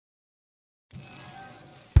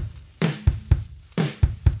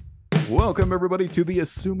Welcome, everybody, to the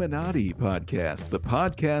Assuminati podcast, the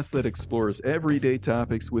podcast that explores everyday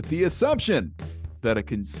topics with the assumption that a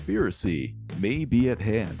conspiracy may be at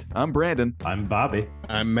hand. I'm Brandon. I'm Bobby.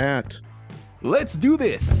 I'm Matt. Let's do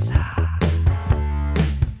this.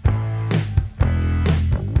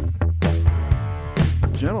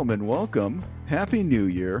 Gentlemen, welcome. Happy New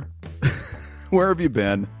Year. Where have you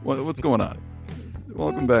been? What's going on?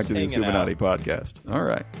 Welcome back to the Assuminati podcast. All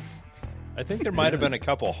right. I think there might have been a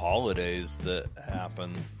couple holidays that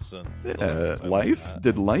happened since life.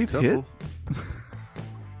 Did life hit?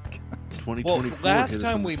 2024. Well, last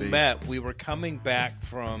time we met, we were coming back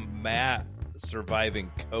from Matt surviving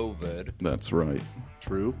COVID. That's right.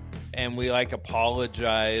 True. And we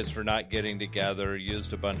apologized for not getting together,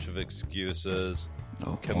 used a bunch of excuses,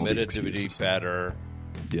 committed to be better.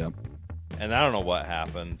 Yep. And I don't know what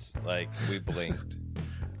happened. We blinked.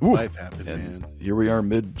 Ooh. Life happened, man. Here we are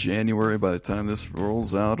mid-January. By the time this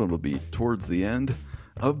rolls out, it'll be towards the end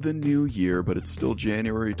of the new year, but it's still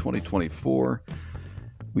January 2024.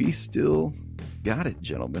 We still got it,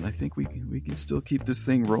 gentlemen. I think we can still keep this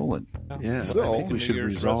thing rolling. Yeah, So, I think we should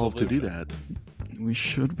resolve to do that. We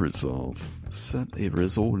should set a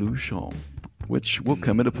resolution, which will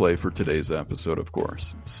come into play for today's episode, of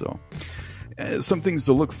course. So, some things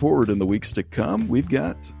to look forward in the weeks to come. We've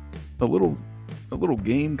got a little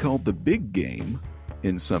game called the Big Game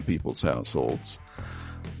in some people's households.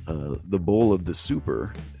 The Bowl of the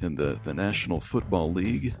Super in the National Football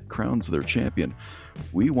League crowns their champion.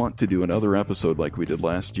 We want to do another episode like we did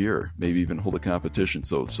last year, maybe even hold a competition.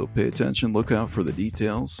 So pay attention, look out for the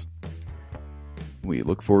details. We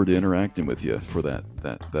look forward to interacting with you for that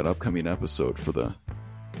upcoming episode for the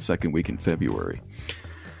second week in February.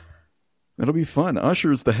 That'll be fun.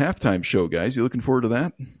 Usher's the halftime show, guys. You looking forward to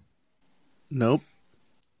that? Nope.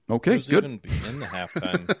 Okay, Who's good. even in the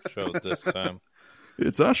halftime show this time?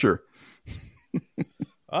 It's Usher.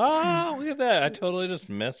 Oh, look at that. I totally just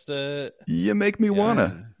missed it. You make me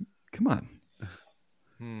wanna. Come on.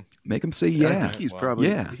 Make him say yeah. I think he's probably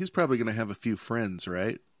going to have a few friends,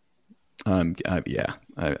 right? Yeah.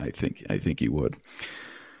 I think he would.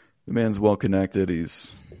 The man's well connected.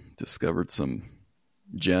 He's discovered some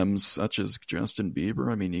gems such as Justin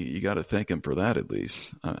Bieber. I mean, you got to thank him for that at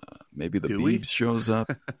least. Maybe the Biebs shows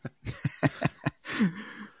up.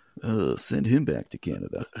 Send him back to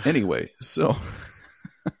Canada. Anyway, so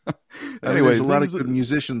there's a lot of good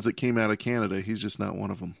musicians that came out of Canada. He's just not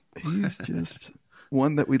one of them. He's just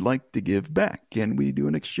one that we'd like to give back. Can we do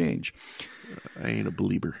an exchange? I ain't a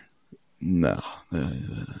believer. No,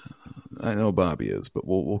 I know Bobby is, but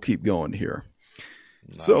we'll keep going here.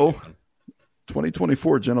 So,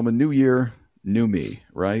 2024, gentlemen, new year, new me,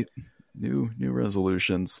 right? New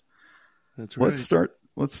resolutions. That's right.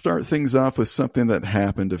 Let's start things off with something that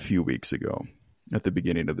happened a few weeks ago at the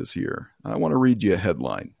beginning of this year. I want to read you a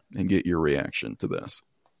headline and get your reaction to this.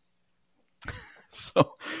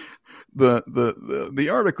 So, the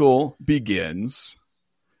article begins,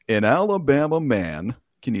 an Alabama man.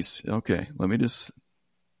 Can you see? Okay, let me just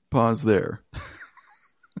pause there.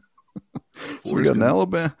 So we got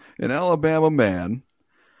an Alabama man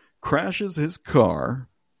crashes his car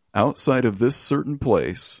outside of this certain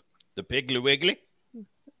place. The Piggly Wiggly?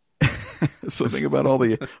 So think about all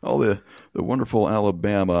the wonderful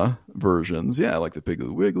Alabama versions. Yeah, like the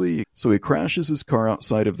Piggly Wiggly. So he crashes his car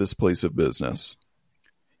outside of this place of business.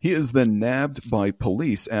 He is then nabbed by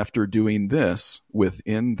police after doing this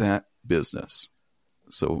within that business.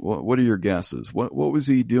 So what are your guesses? What was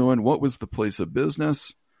he doing? What was the place of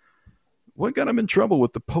business? What got him in trouble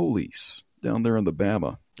with the police down there in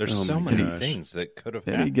Alabama? There's so many things that could have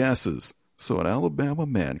happened. Any guesses? So an Alabama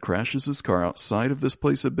man crashes his car outside of this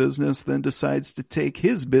place of business, then decides to take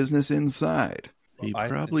his business inside. He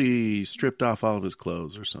probably stripped off all of his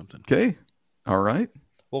clothes or something. Okay. All right.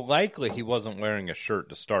 Well, likely he wasn't wearing a shirt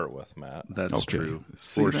to start with, Matt. That's true.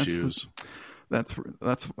 See, or that's shoes. That's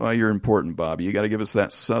why you're important, Bobby. You got to give us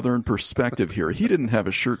that Southern perspective here. He didn't have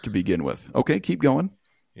a shirt to begin with. Okay, keep going.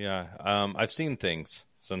 Yeah, I've seen things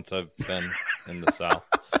since I've been in the South.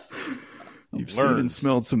 You've seen and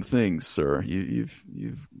smelled some things, sir. You've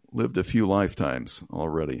lived a few lifetimes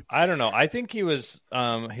already. I don't know. I think he was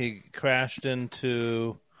he crashed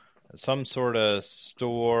into some sort of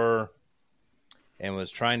store and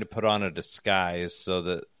was trying to put on a disguise so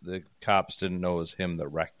that the cops didn't know it was him that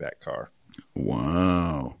wrecked that car.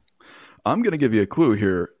 Wow. I'm going to give you a clue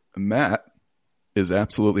here. Matt is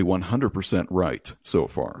absolutely 100% right so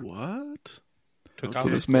far. What? So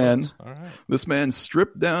this man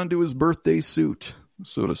stripped down to his birthday suit,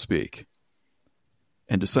 so to speak,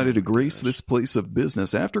 and decided to grace this place of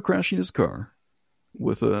business after crashing his car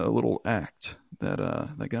with a little act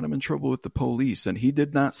that got him in trouble with the police, and he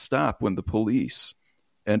did not stop when the police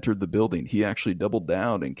entered the building. He actually doubled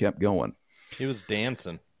down and kept going. He was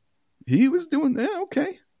dancing. He was doing that.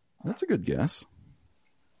 Okay, that's a good guess.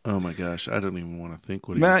 Oh my gosh, I don't even want to think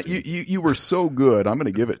what Matt, he was doing. you were so good. I'm going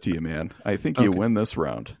to give it to you, man. I think you win this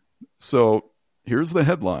round. So here's the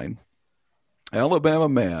headline. Alabama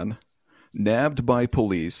man nabbed by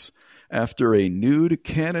police after a nude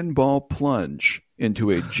cannonball plunge into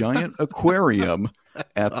a giant aquarium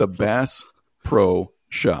at the Bass Pro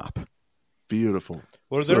Shop. Beautiful.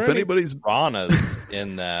 Was there any piranhas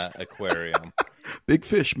in that aquarium? Big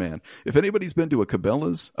fish, man. If anybody's been to a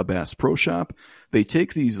Cabela's, a Bass Pro Shop, they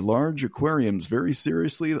take these large aquariums very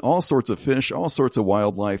seriously. All sorts of fish, all sorts of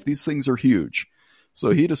wildlife. These things are huge. So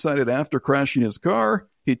he decided after crashing his car,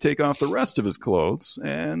 he'd take off the rest of his clothes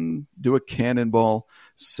and do a cannonball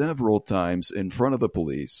several times in front of the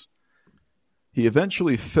police. He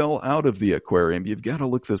eventually fell out of the aquarium. You've got to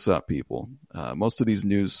look this up, people. Most of these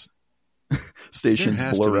news stations there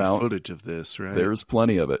has blur to be out footage of this, right? There's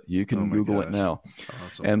plenty of it. You can Google it now.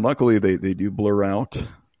 Awesome. And luckily they do blur out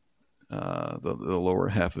the lower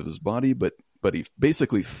half of his body, but he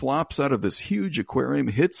basically flops out of this huge aquarium,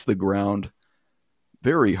 hits the ground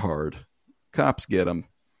very hard. Cops get him.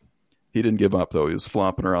 He didn't give up, though. He was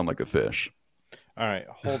flopping around like a fish. All right,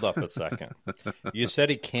 hold up a second. You said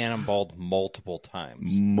he cannonballed multiple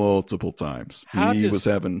times. Multiple times. He was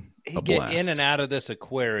having a blast. Get in and out of this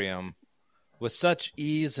aquarium with such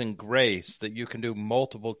ease and grace that you can do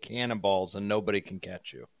multiple cannonballs and nobody can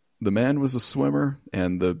catch you. The man was a swimmer,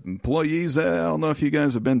 and the employees, I don't know if you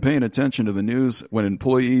guys have been paying attention to the news. When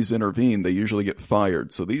employees intervene, they usually get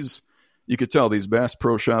fired. So you could tell these Bass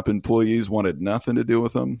Pro Shop employees wanted nothing to do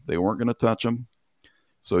with him. They weren't going to touch him.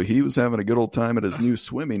 So he was having a good old time at his new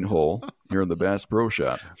swimming hole here in the Bass Pro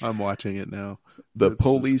Shop. I'm watching it now. The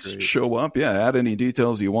police show up. Yeah, add any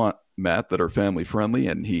details you want, Matt, that are family friendly.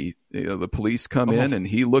 And the police come in and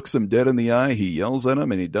he looks him dead in the eye. He yells at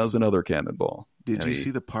him and he does another cannonball. Did you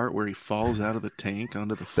see the part where he falls out of the tank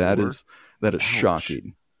onto the floor? That is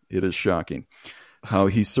shocking. It is shocking. How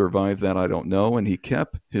he survived that, I don't know. And he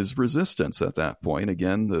kept his resistance at that point.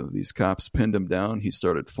 Again, these cops pinned him down. He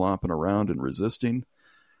started flopping around and resisting.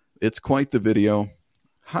 It's quite the video.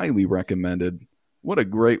 Highly recommended. What a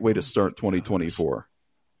great way to start 2024.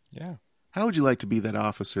 Yeah. How would you like to be that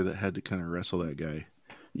officer that had to kind of wrestle that guy?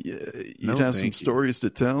 Yeah, you'd have some stories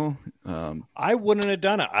to tell. I wouldn't have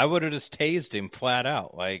done it. I would have just tased him flat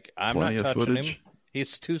out. Like, I'm not touching him.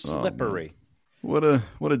 He's too slippery. What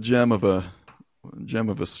a gem of a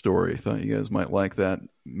story. Thought you guys might like that.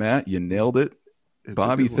 Matt, you nailed it.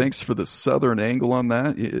 Bobby, thanks for the southern angle on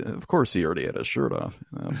that. Of course, he already had his shirt off.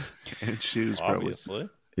 And shoes, obviously.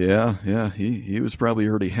 Yeah. He was probably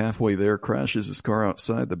already halfway there, crashes his car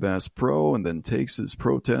outside the Bass Pro, and then takes his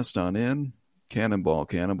protest on in. Cannonball.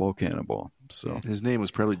 So his name was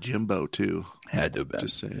probably Jimbo, too. Had to have been.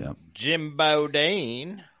 Just saying. Yeah. Jimbo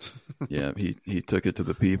Dane. Yeah, he took it to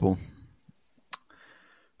the people.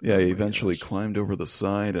 Yeah, he eventually climbed over the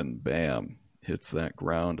side and bam, hits that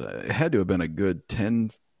ground. It had to have been a good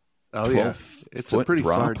 10, 12 yeah. It's a pretty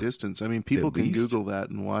drop, far distance. I mean, people can Google that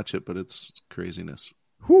and watch it, but it's craziness.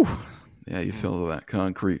 Whew. Yeah, you fell to that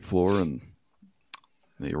concrete floor, and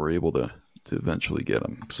they were able to eventually get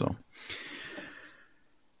him. So,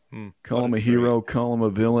 call him a hero, call him a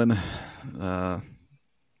villain,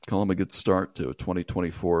 call him a good start to a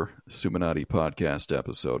 2024 Suminati podcast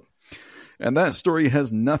episode. And that story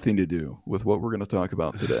has nothing to do with what we're going to talk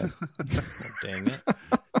about today. Dang it.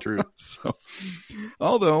 True. So,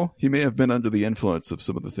 although he may have been under the influence of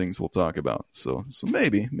some of the things we'll talk about. So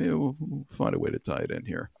maybe we'll find a way to tie it in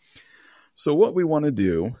here. So what we want to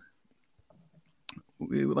do,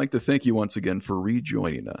 we would like to thank you once again for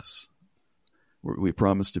rejoining us. We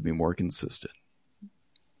promise to be more consistent.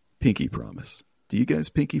 Pinky promise. Do you guys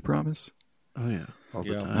pinky promise? Oh, yeah. All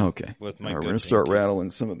the time. Okay. All right, we're going to start rattling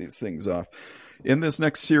some of these things off. In this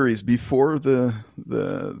next series, before the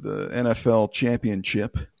NFL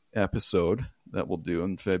championship episode that we'll do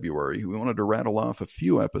in February, we wanted to rattle off a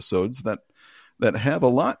few episodes that have a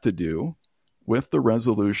lot to do with the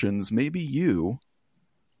resolutions maybe you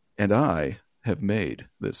and I have made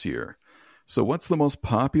this year. So what's the most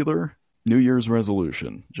popular New Year's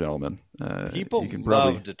resolution, gentlemen? People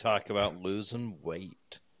love to talk about losing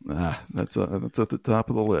weight. That's at the top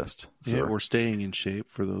of the list. Yeah, we're staying in shape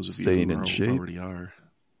for those of you who already are.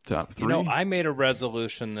 Top 3. I made a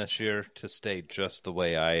resolution this year to stay just the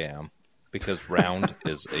way I am because round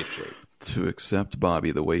is a shape. To accept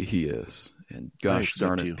Bobby the way he is. And gosh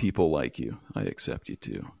darn it, people like you. I accept you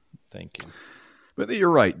too. Thank you. But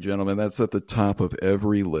you're right, gentlemen. That's at the top of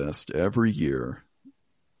every list every year.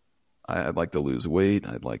 I'd like to lose weight.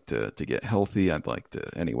 I'd like to get healthy.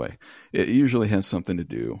 Anyway, it usually has something to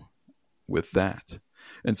do with that.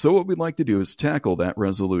 And so what we'd like to do is tackle that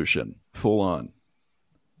resolution full on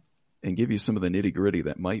and give you some of the nitty gritty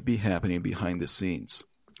that might be happening behind the scenes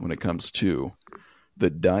when it comes to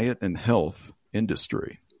the diet and health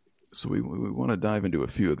industry. So we want to dive into a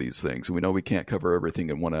few of these things. We know we can't cover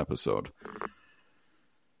everything in one episode.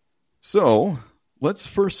 So let's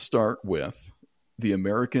first start with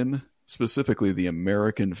specifically the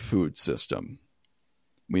American food system.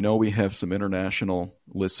 We know we have some international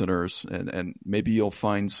listeners, and maybe you'll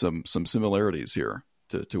find some similarities here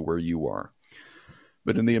to where you are.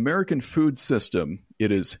 But in the American food system,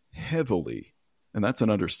 it is heavily, and that's an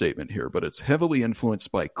understatement here, but it's heavily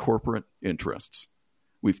influenced by corporate interests.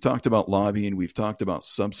 We've talked about lobbying. We've talked about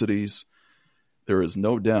subsidies. There is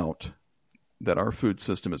no doubt that our food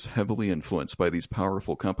system is heavily influenced by these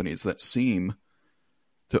powerful companies that seem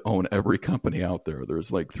to own every company out there.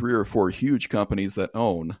 There's like 3 or 4 huge companies that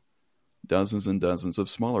own dozens and dozens of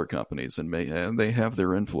smaller companies, and they have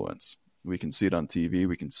their influence. We can see it on TV.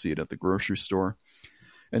 We can see it at the grocery store.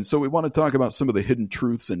 And so we want to talk about some of the hidden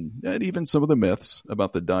truths and even some of the myths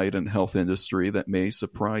about the diet and health industry that may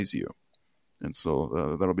surprise you. And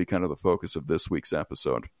so that'll be kind of the focus of this week's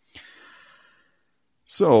episode.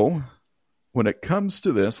 So when it comes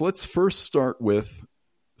to this, let's first start with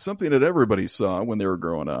something that everybody saw when they were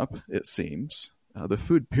growing up, it seems, the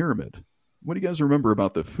food pyramid. What do you guys remember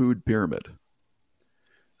about the food pyramid?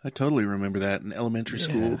 I totally remember that in elementary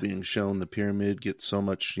school, being shown the pyramid, get so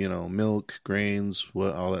much, milk, grains,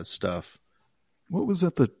 all that stuff. What was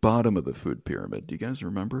at the bottom of the food pyramid? Do you guys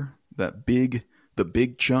remember? The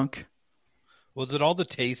big chunk? Was it all the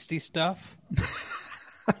tasty stuff?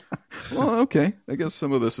 Well, okay. I guess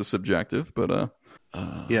some of this is subjective, but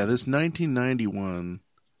this 1991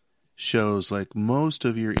 shows like most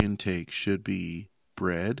of your intake should be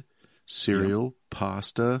bread, cereal,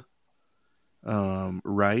 pasta,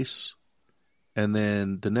 rice, and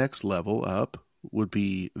then the next level up would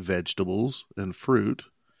be vegetables and fruit.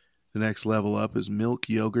 The next level up is milk,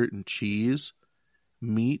 yogurt, and cheese,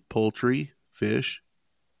 meat, poultry, fish,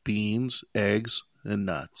 beans, eggs, and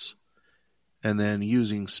nuts. And then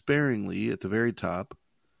using sparingly at the very top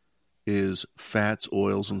is fats,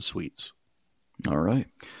 oils, and sweets. All right.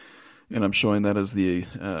 And I'm showing that as the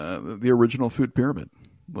original food pyramid.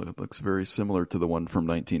 It looks very similar to the one from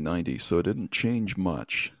 1990, so it didn't change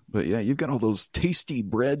much. But yeah, you've got all those tasty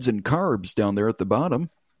breads and carbs down there at the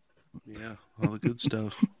bottom. Yeah, all the good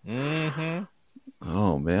stuff. Mm-hmm.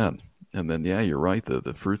 Oh, man. And then, yeah, you're right,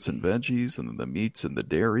 the fruits and veggies and the meats and the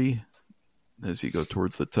dairy as you go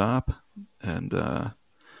towards the top. And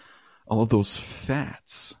all of those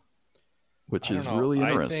fats, which is really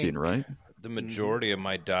interesting, right? The majority of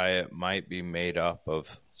my diet might be made up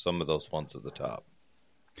of some of those ones at the top.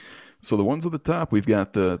 So the ones at the top, we've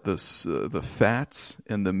got the fats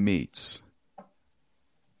and the meats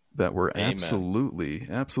that were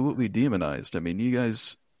absolutely demonized. I mean, you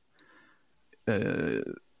guys,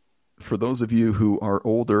 for those of you who are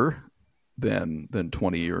older than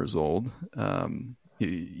 20 years old,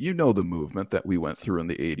 you know the movement that we went through in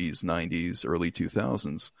the 80s, 90s, early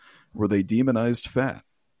 2000s, where they demonized fat.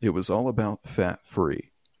 It was all about fat-free.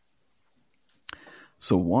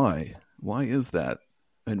 So why? Why is that?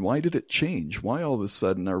 And why did it change? Why all of a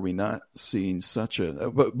sudden are we not seeing such a...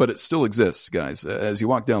 But it still exists, guys. As you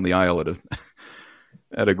walk down the aisle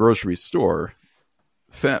at a grocery store,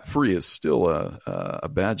 fat-free is still a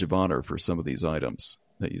badge of honor for some of these items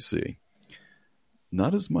that you see.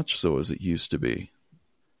 Not as much so as it used to be.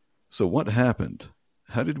 So what happened?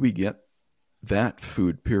 How did we get that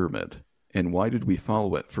food pyramid? And why did we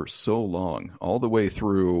follow it for so long? All the way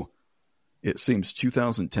through, it seems,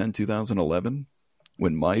 2010, 2011,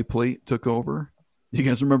 when MyPlate took over. You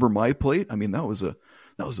guys remember MyPlate? I mean, that was a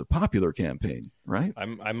popular campaign, right?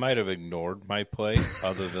 I might have ignored MyPlate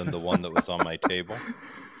other than the one that was on my table.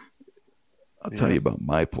 I'll tell you about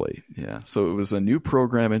MyPlate. Yeah. So it was a new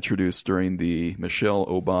program introduced during the Michelle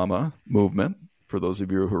Obama movement. For those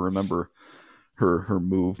of you who remember her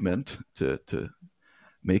movement to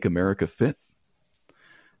make America fit.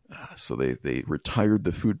 So they retired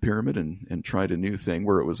the food pyramid and tried a new thing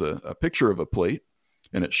where it was a picture of a plate,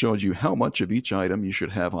 and it showed you how much of each item you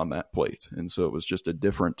should have on that plate. And so it was just a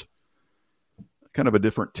different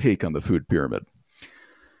take on the food pyramid.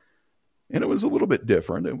 And it was a little bit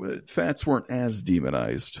different. Fats weren't as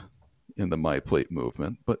demonized in the MyPlate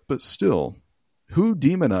movement, but still, who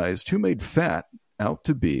made fat out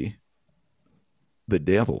to be the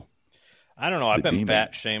devil? I don't know. I've been demon.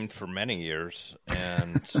 fat shamed for many years,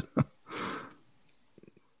 and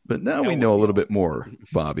But now we know a little bit more,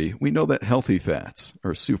 Bobby. We know that healthy fats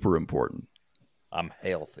are super important. I'm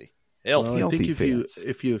healthy. Well, I think Healthy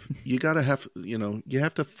if you gotta have, you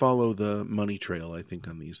have to follow the money trail, I think,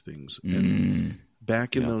 on these things. And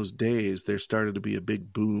back in those days, there started to be a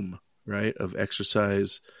big boom, right, of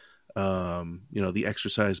exercise, the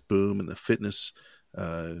exercise boom and the fitness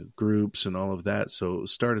groups and all of that. So it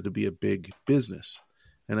started to be a big business.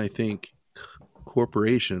 And I think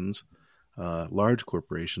corporations, large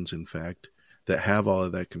corporations, in fact, that have all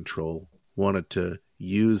of that control, wanted to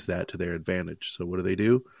use that to their advantage. So what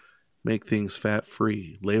do? Make things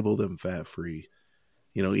fat-free, label them fat-free.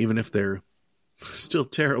 Even if they're still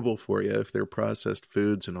terrible for you, if they're processed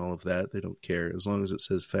foods and all of that, they don't care. As long as it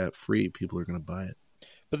says fat-free, people are going to buy it.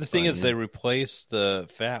 But the thing is, they replace the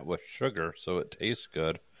fat with sugar so it tastes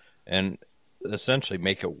good and essentially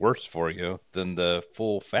make it worse for you than the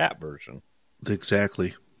full fat version.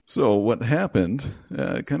 Exactly. So what happened,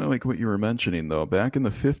 kind of like what you were mentioning, though, back in the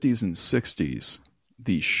 50s and 60s,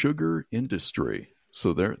 the sugar industry,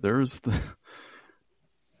 so there's the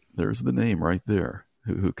name right there,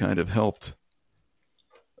 who kind of helped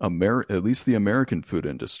at least the American food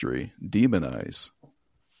industry demonize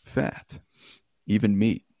fat, even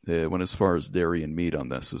meat. It went as far as dairy and meat on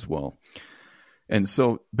this as well. And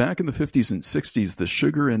so back in the 50s and 60s, the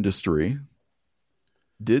sugar industry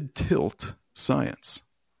did tilt science.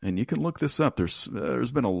 And you can look this up. There's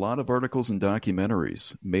been a lot of articles and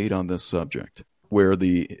documentaries made on this subject where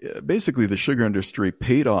basically the sugar industry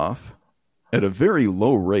paid off at a very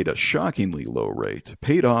low rate, a shockingly low rate,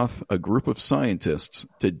 paid off a group of scientists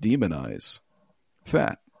to demonize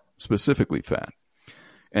fat, specifically fat,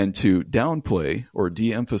 and to downplay or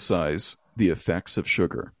de-emphasize the effects of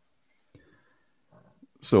sugar.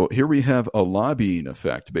 So here we have a lobbying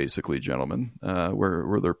effect, basically, gentlemen,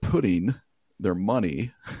 where they're putting their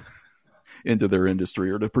money into their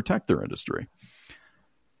industry or to protect their industry.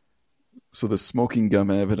 So the smoking gun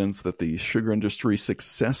evidence that the sugar industry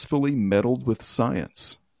successfully meddled with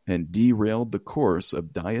science and derailed the course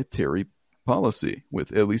of dietary policy,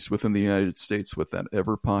 at least within the United States, with that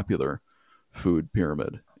ever popular food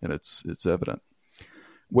pyramid, and it's evident.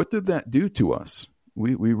 What did that do to us?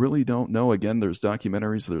 We really don't know. Again, there's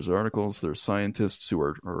documentaries, there's articles, there's scientists who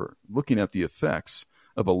are looking at the effects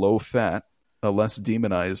of a low-fat, a less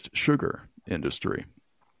demonized sugar industry.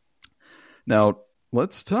 Now,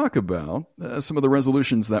 let's talk about some of the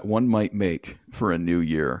resolutions that one might make for a new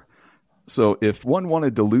year. So if one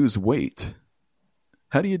wanted to lose weight,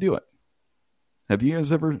 how do you do it? Have you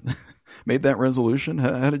guys ever made that resolution?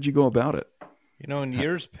 How did you go about it? In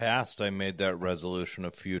years past, I made that resolution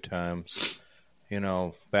a few times.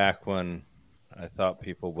 Back when I thought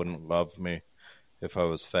people wouldn't love me if I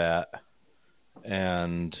was fat.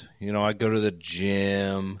 And, I'd go to the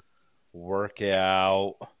gym, work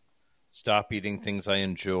out, stop eating things I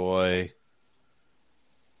enjoy.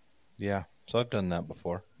 Yeah, so I've done that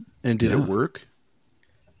before. And did it work?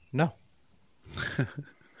 No.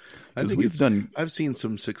 I've seen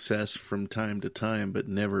some success from time to time, but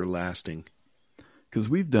never lasting. Because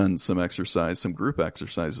we've done some group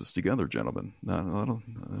exercises together, gentlemen.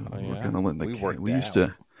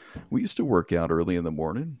 We used to work out early in the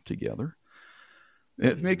morning together.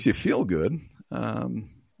 It makes you feel good,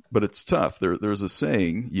 but it's tough. There's a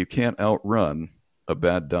saying: you can't outrun a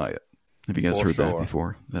bad diet. Have you guys heard that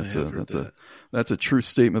before? That's a true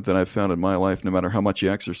statement that I've found in my life. No matter how much you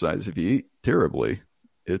exercise, if you eat terribly,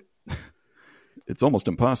 it's almost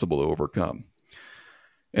impossible to overcome.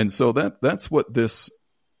 And so that's what this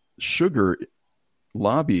sugar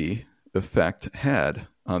lobby effect had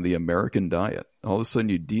on the American diet. All of a sudden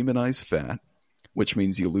you demonize fat, which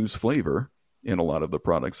means you lose flavor in a lot of the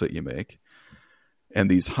products that you make. And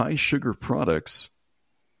these high sugar products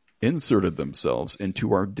inserted themselves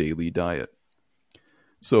into our daily diet.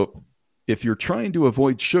 So if you're trying to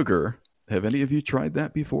avoid sugar, have any of you tried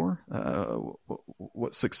that before?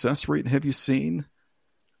 What success rate have you seen?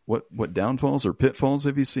 What downfalls or pitfalls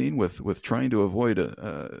have you seen with trying to avoid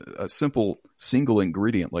a simple single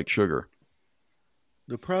ingredient like sugar?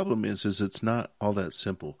 The problem is it's not all that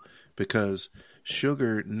simple, because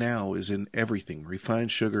sugar now is in everything.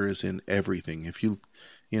 Refined sugar is in everything. If you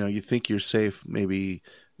think you're safe, maybe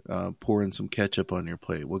pouring some ketchup on your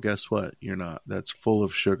plate. Well, guess what? You're not. That's full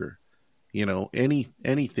of sugar.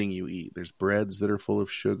 Anything you eat, there's breads that are full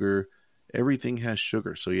of sugar. Everything has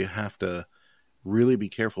sugar, so you have to really be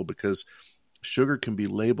careful, because sugar can be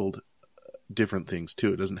labeled different things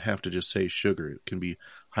too. It doesn't have to just say sugar. It can be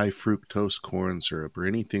high fructose corn syrup or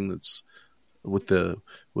anything that's with the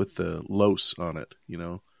lose on it,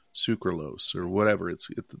 sucralose or whatever.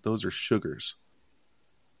 Those are sugars.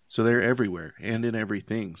 So they're everywhere and in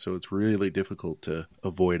everything. So it's really difficult to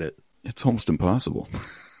avoid it. It's almost impossible.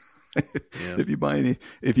 Yeah.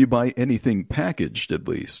 If you buy anything packaged, at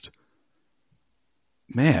least,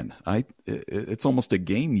 man, it's almost a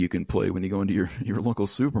game you can play when you go into your local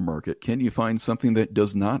supermarket. Can you find something that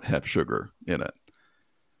does not have sugar in it,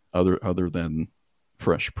 other than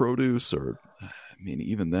fresh produce? Or, I mean,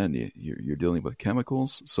 even then, you're dealing with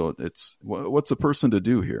chemicals. So what's a person to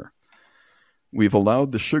do here? We've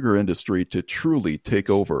allowed the sugar industry to truly take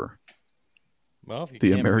over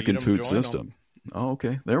the American food system. Oh,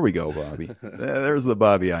 okay. There we go, Bobby. There's the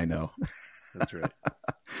Bobby I know. That's right.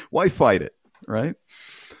 Why fight it, right?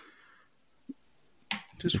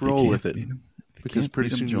 Just roll with it. Because pretty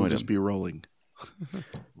soon you'll just be rolling.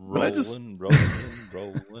 Rolling.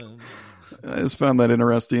 I just found that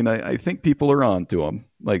interesting. I think people are on to them.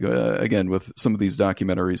 Like, again, with some of these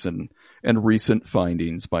documentaries and recent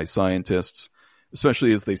findings by scientists,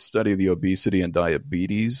 especially as they study the obesity and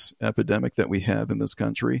diabetes epidemic that we have in this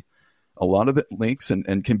country. A lot of it links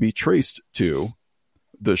and can be traced to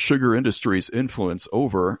the sugar industry's influence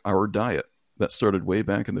over our diet that started way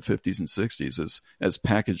back in the 50s and 60s as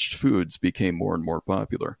packaged foods became more and more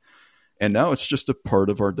popular. And now it's just a part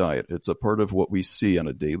of our diet. It's a part of what we see on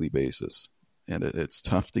a daily basis. And it's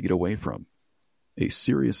tough to get away from. A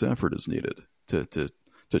serious effort is needed to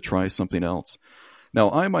try something else.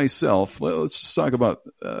 Now, I myself, let's just talk about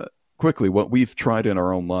quickly what we've tried in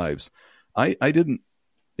our own lives. I didn't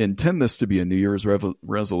intend this to be a New Year's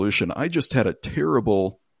resolution. I just had a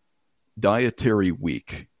terrible dietary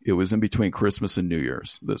week. It was in between Christmas and New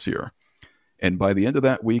Year's this year. And by the end of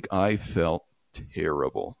that week, I felt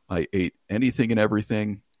terrible. I ate anything and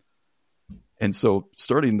everything. And so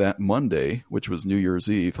starting that Monday, which was New Year's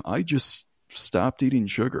Eve, I just stopped eating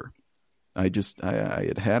sugar. I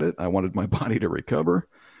had it. I wanted my body to recover.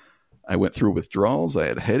 I went through withdrawals. I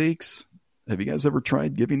had headaches. Have you guys ever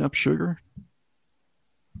tried giving up sugar?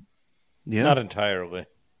 Yeah. Not entirely.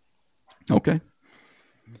 Okay.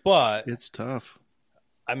 But it's tough.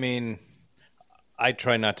 I mean, I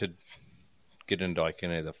try not to get into like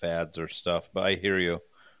any of the fads or stuff, but I hear you.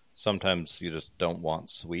 Sometimes you just don't want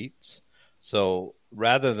sweets. So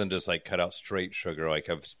rather than just like cut out straight sugar, like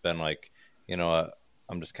I've been like,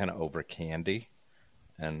 I'm just kind of over candy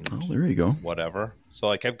and there you go. Whatever. So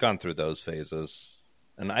like I've gone through those phases,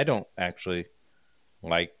 and I don't actually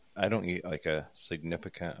I don't eat like a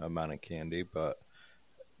significant amount of candy, but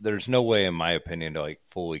there's no way, in my opinion, to like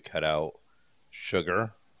fully cut out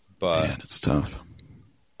sugar. But man, it's tough.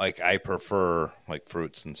 Like I prefer like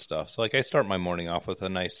fruits and stuff. So like I start my morning off with a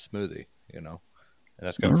nice smoothie, and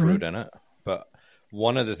it's got fruit in it. But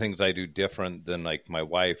one of the things I do different than like my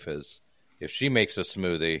wife is if she makes a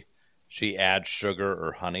smoothie, she adds sugar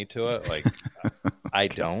or honey to it. Like I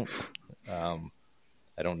don't.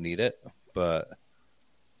 I don't need it, but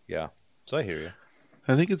yeah. So I hear you.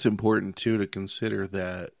 I think it's important too to consider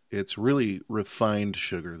that it's really refined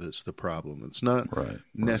sugar that's the problem. It's not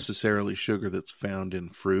necessarily sugar that's found in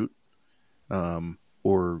fruit,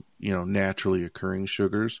 or naturally occurring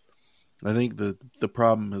sugars. I think the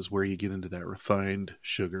problem is where you get into that refined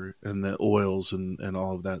sugar and the oils and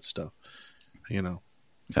all of that stuff.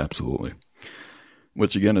 Absolutely.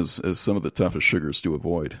 Which again is some of the toughest sugars to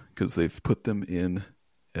avoid because they've put them in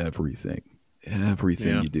everything.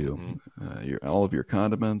 You do. All of your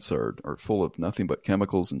condiments are full of nothing but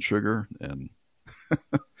chemicals and sugar. And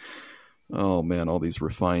oh man, all these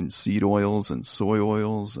refined seed oils and soy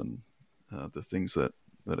oils and the things that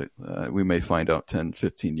we may find out 10,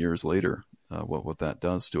 15 years later what that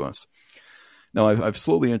does to us. Now, I've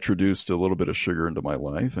slowly introduced a little bit of sugar into my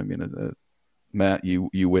life. I mean, Matt,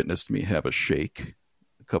 you witnessed me have a shake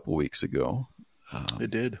a couple weeks ago. I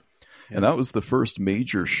did. And that was the first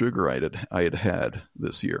major sugar I had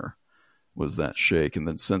this year, was that shake. And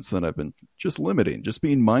then since then, I've been just limiting, just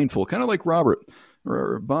being mindful, kind of like Robert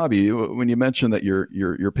or Bobby, when you mentioned that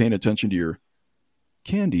you're paying attention to your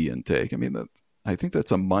candy intake. I mean, I think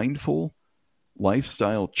that's a mindful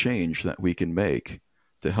lifestyle change that we can make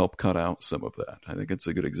to help cut out some of that. I think it's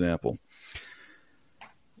a good example.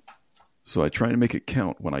 So I try to make it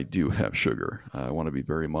count when I do have sugar. I want to be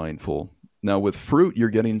very mindful. Now, with fruit, you're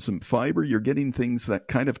getting some fiber. You're getting things that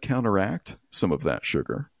kind of counteract some of that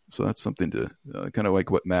sugar. So that's something to kind of like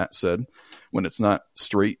what Matt said. When it's not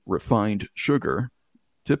straight refined sugar,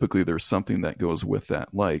 typically there's something that goes with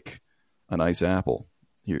that, like a nice apple.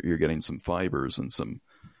 You're getting some fibers and some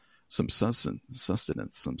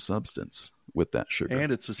sustenance, some substance with that sugar.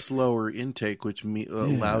 And it's a slower intake, which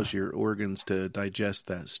allows your organs to digest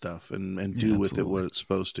that stuff and do with it what it's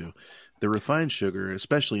supposed to. The refined sugar,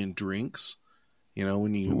 especially in drinks,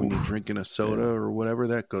 when you're drinking a soda or whatever,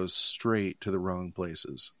 that goes straight to the wrong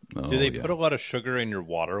places. Do they put a lot of sugar in your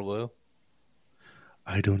water, Lou?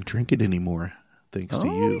 I don't drink it anymore, thanks to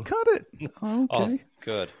you. He cut it. Oh, okay. Oh,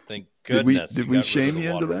 good. Thank goodness. Did we shame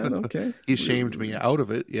you into that? Okay. He shamed me out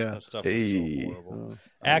of it, yeah. That stuff was so horrible.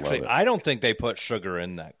 Actually, I don't think they put sugar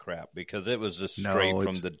in that crap because it was just straight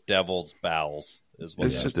from the devil's bowels. It's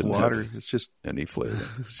just water. It's just any flavor.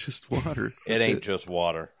 It's just water. It ain't just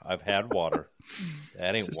water. I've had water.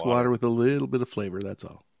 That ain't just water with a little bit of flavor. That's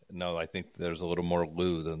all. No, I think there's a little more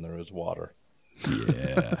Lou than there is water.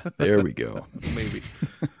 Yeah, there we go. Maybe.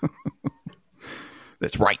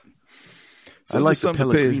 That's right. So I like the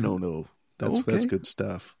Pellegrino, though. That's good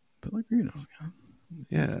stuff. Pellegrinos.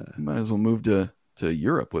 Yeah. Might as well move to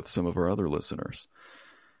Europe with some of our other listeners.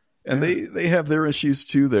 And they have their issues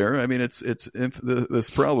too there. I mean, this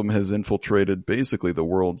problem has infiltrated basically the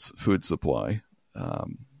world's food supply. I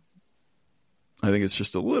think it's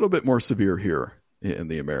just a little bit more severe here in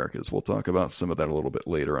the Americas. We'll talk about some of that a little bit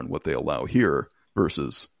later on what they allow here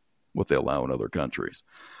versus what they allow in other countries.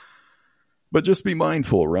 But just be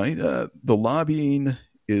mindful, right? The lobbying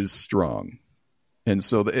is strong. And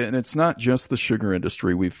so, and it's not just the sugar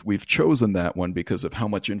industry. We've chosen that one because of how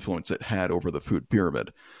much influence it had over the food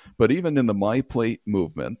pyramid. But even in the My Plate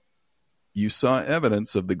movement, you saw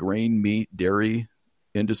evidence of the grain, meat, dairy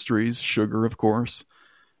industries, sugar, of course,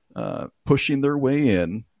 pushing their way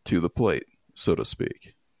in to the plate, so to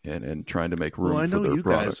speak, and trying to make room for their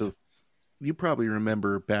product. You probably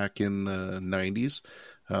remember back in the 90s,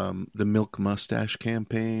 the Milk Mustache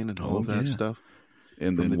campaign and all of that stuff.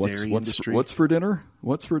 And then what's for dinner?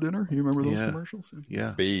 What's for dinner? You remember those commercials?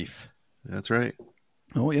 Yeah. Beef. That's right.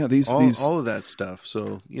 Oh, yeah. All of that stuff.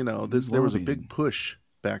 So, there was a big push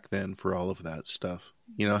back then for all of that stuff.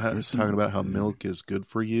 Talking about how milk is good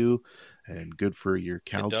for you and good for your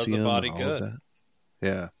calcium. It does the body and all good. Of that.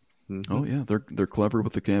 Yeah. Mm-hmm. Oh, yeah. They're clever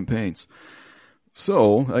with the campaigns.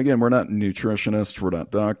 So, again, we're not nutritionists. We're not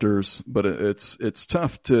doctors. But it's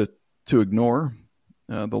tough to ignore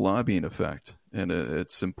the lobbying effect. And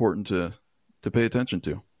it's important to pay attention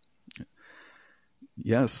to.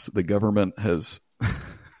 Yes, the government has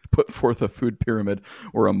put forth a food pyramid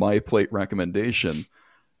or a My Plate recommendation.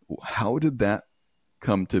 How did that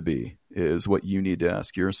come to be is what you need to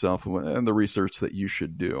ask yourself and the research that you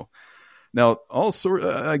should do. Now,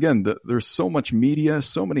 there's so much media,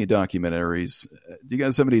 so many documentaries. Do you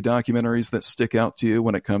guys have any documentaries that stick out to you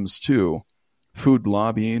when it comes to food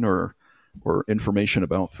lobbying or information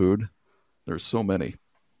about food? There's so many.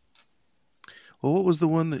 Well, what was the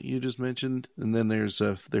one that you just mentioned? And then there's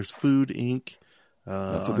Food Inc.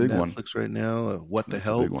 That's a big one. Netflix right now. What the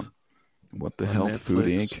Health? A big one. What the Health? Food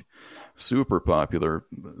Inc. Super popular.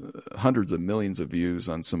 Hundreds of millions of views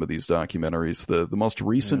on some of these documentaries. The most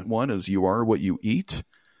recent one is You Are What You Eat.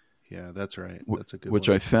 Yeah, that's right. That's a good which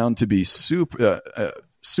one. I found to be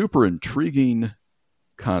super intriguing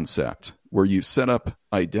concept where you set up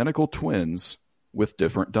identical twins with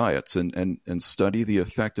different diets and study the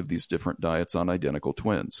effect of these different diets on identical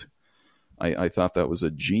twins. I thought that was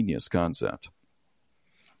a genius concept.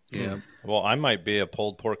 Yeah. Well, I might be a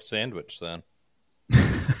pulled pork sandwich then.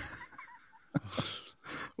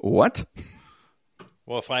 What?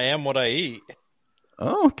 Well, if I am what I eat.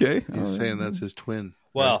 Oh, okay. He's saying that's his twin.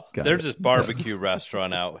 Well, there's this barbecue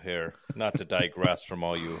restaurant out here, not to digress from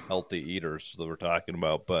all you healthy eaters that we're talking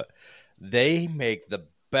about, but they make the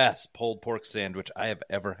best pulled pork sandwich I have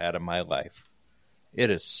ever had in my life. It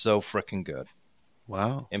is so freaking good.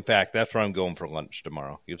 Wow. In fact, that's where I'm going for lunch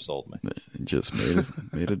tomorrow. You've sold me. Just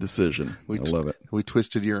made a decision. I love it. We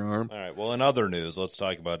twisted your arm. All right. Well, in other news, let's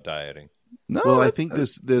talk about dieting. No, well, I think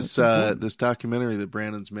this documentary that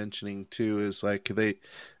Brandon's mentioning too is like they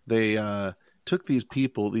took these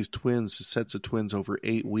twins, sets of twins over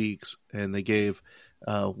 8 weeks, and they gave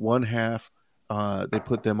one half. They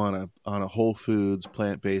put them on a whole foods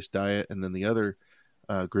plant-based diet, and then the other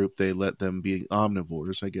group they let them be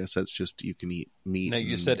omnivores. I guess that's just you can eat meat. Now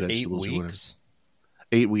you and said 8 vegetables weeks. Or whatever.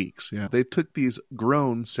 8 weeks. Yeah, they took these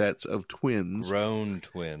grown sets of twins,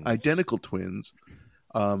 identical twins,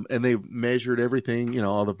 and they measured everything.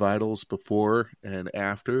 All the vitals before and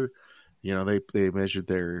after. They measured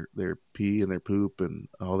their pee and their poop and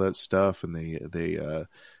all that stuff, and they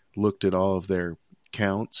looked at all of their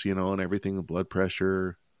counts, and everything, the blood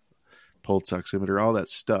pressure, pulse oximeter, all that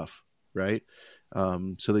stuff, right?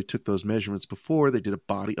 So they took those measurements before. They did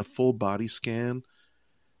a full body scan.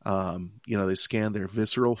 They scanned their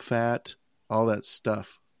visceral fat, all that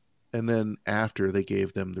stuff, and then after they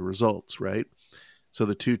gave them the results, right? So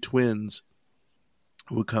the two twins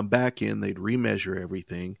would come back in, they'd remeasure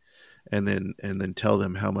everything, and then tell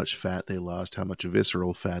them how much fat they lost, how much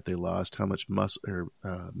visceral fat they lost, how much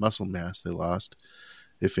muscle mass they lost,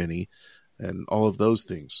 if any, and all of those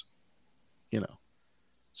things,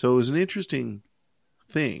 So it was an interesting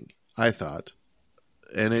thing, I thought,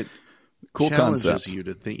 and it cool challenges concept. you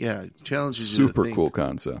to think. Yeah, challenges Super you to think, cool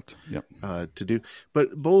concept. Yep. to do.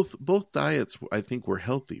 But both diets, I think, were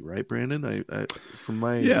healthy, right, Brandon? I from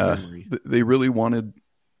my memory, they really wanted.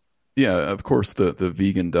 Yeah, of course, the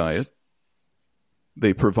vegan diet.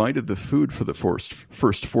 They provided the food for the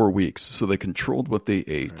first 4 weeks, so they controlled what they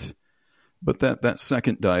ate. Right. But that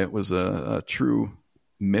second diet was a true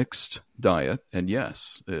mixed diet, and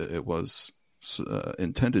yes, it was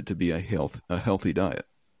intended to be a healthy diet.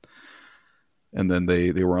 And then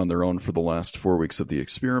they were on their own for the last 4 weeks of the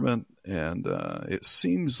experiment, and it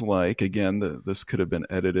seems like, again, this could have been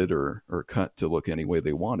edited or cut to look any way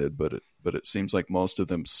they wanted, but it seems like most of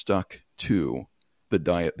them stuck to the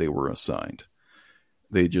diet they were assigned.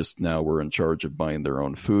 They just now were in charge of buying their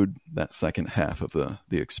own food that second half of the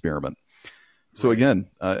experiment. So right. Again,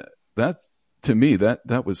 that to me,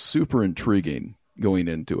 that was super intriguing going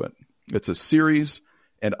into it. It's a series,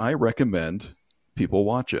 and I recommend people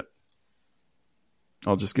watch it.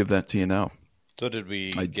 I'll just give that to you now. So did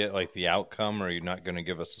we get like the outcome, or are you not going to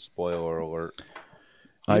give us a spoiler alert?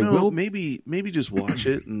 I will maybe just watch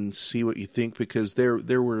it and see what you think, because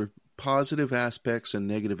there were positive aspects and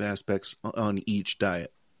negative aspects on each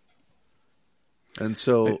diet. And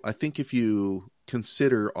so I think if you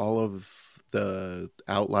consider all of the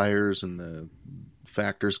outliers and the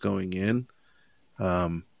factors going in,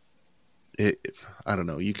 I don't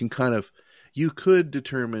know, you could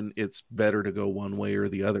determine it's better to go one way or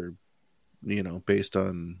the other, based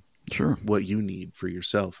on what you need for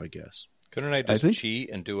yourself, I guess. Couldn't I just cheat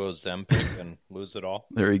and do Ozempic and lose it all?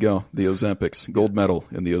 There you go. The Ozempics. Gold medal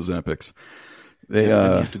in the Ozempics. They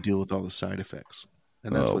have to deal with all the side effects.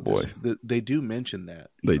 And that's boy. They do mention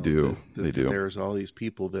that. They do. There's all these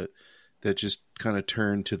people that just kind of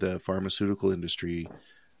turn to the pharmaceutical industry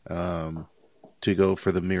to go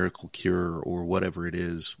for the miracle cure or whatever it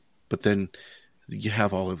is. But then you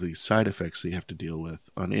have all of these side effects that you have to deal with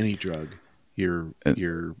on any drug. You're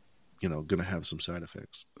going to have some side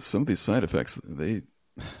effects. Some of these side effects, we're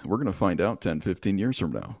going to find out 10, 15 years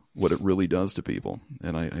from now what it really does to people.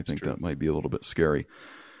 And I think that might be a little bit scary.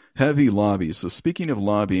 Heavy lobby. So speaking of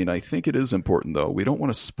lobbying, I think it is important, though. We don't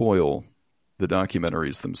want to spoil the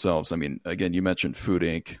documentaries themselves. I mean, again, you mentioned Food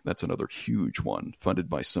Inc. That's another huge one, funded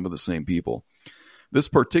by some of the same people. This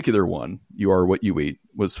particular one, You Are What You Eat,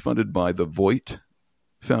 was funded by the Vogt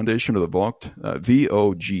Foundation, or the Vogt,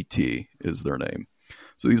 VOGT is their name.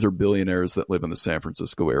 So these are billionaires that live in the San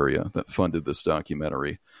Francisco area that funded this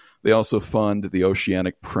documentary. They also fund the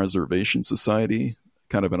Oceanic Preservation Society,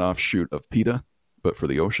 kind of an offshoot of PETA, but for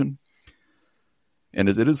the ocean. And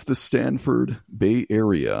it is the Stanford Bay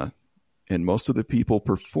Area, and most of the people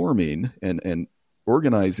performing and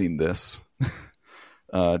organizing this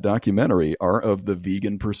documentary are of the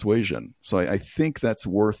vegan persuasion. So I think that's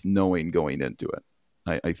worth knowing going into it.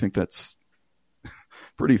 I think that's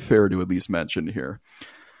pretty fair to at least mention here.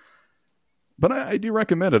 But I do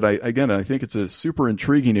recommend it. I think it's a super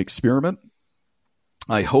intriguing experiment.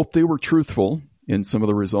 I hope they were truthful in some of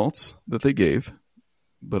the results that they gave.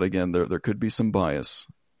 But again, there could be some bias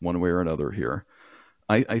one way or another here.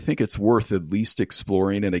 I think it's worth at least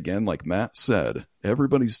exploring. And again, like Matt said,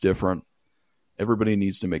 everybody's different. Everybody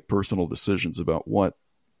needs to make personal decisions about what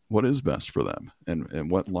is best for them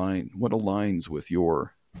and what aligns with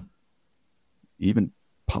your even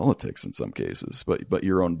politics in some cases, but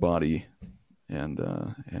your own body and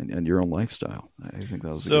your own lifestyle. I think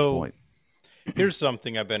that was a good point. Here's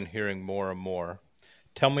something I've been hearing more and more.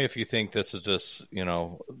 Tell me if you think this is just,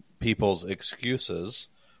 people's excuses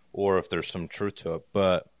or if there's some truth to it.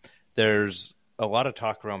 But there's a lot of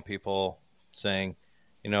talk around people saying,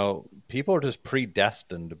 people are just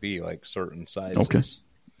predestined to be like certain sizes. Okay.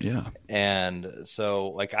 Yeah. And so,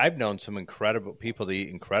 like, I've known some incredible people that eat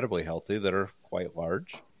incredibly healthy that are quite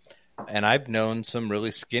large. And I've known some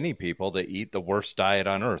really skinny people that eat the worst diet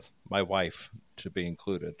on earth. My wife, to be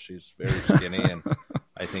included. She's very skinny, and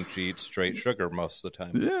I think she eats straight sugar most of the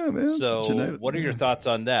time. Yeah, man. So what are your thoughts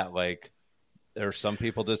on that? Like, there are some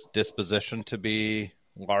people just dispositioned to be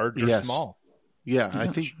large or small. Yeah, I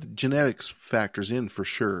think genetics factors in for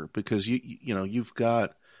sure, because you've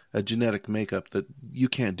got a genetic makeup that you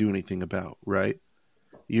can't do anything about, right?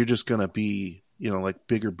 You're just going to be, like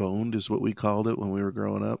bigger boned is what we called it when we were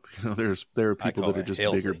growing up. There are people that are just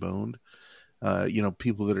healthy. bigger boned.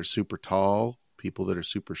 People that are super tall, people that are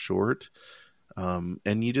super short. And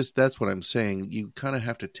that's what I'm saying. You kind of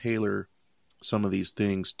have to tailor some of these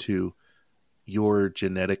things to your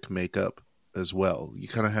genetic makeup as well. You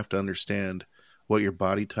kind of have to understand what your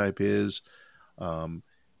body type is.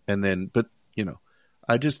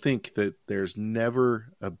 I just think that there's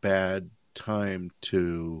never a bad time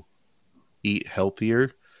to eat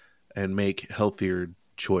healthier and make healthier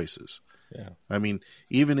choices. Yeah. I mean,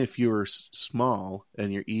 even if you're small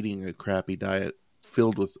and you're eating a crappy diet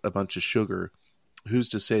filled with a bunch of sugar, who's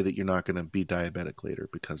to say that you're not going to be diabetic later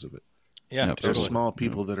because of it? Yeah, Absolutely. There's small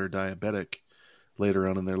people that are diabetic later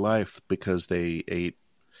on in their life because they ate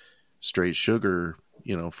straight sugar,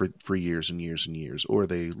 for years and years and years, or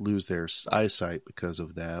they lose their eyesight because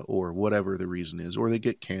of that, or whatever the reason is, or they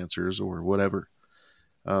get cancers or whatever.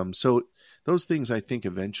 So those things I think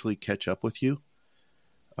eventually catch up with you.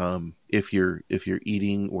 If you're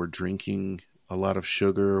eating or drinking a lot of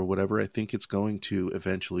sugar or whatever, I think it's going to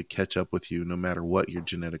eventually catch up with you no matter what your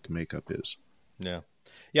genetic makeup is. Yeah.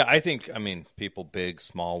 Yeah, I think, people big,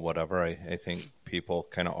 small, whatever, I think people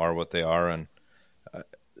kind of are what they are.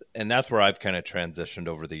 And that's where I've kind of transitioned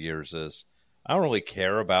over the years is I don't really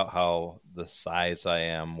care about how the size I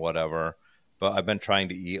am, whatever, but I've been trying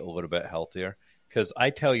to eat a little bit healthier. Because I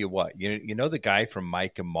tell you what, you know the guy from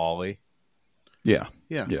Mike and Molly? Yeah.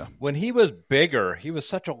 Yeah. When he was bigger, he was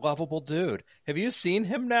such a lovable dude. Have you seen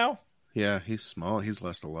him now? Yeah, he's small. He's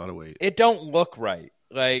lost a lot of weight. It don't look right.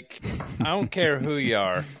 Like, I don't care who you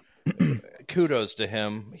are. Kudos to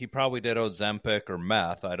him. He probably did Ozempic or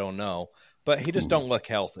meth. I don't know. But he just don't look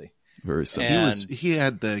healthy. Very simple. He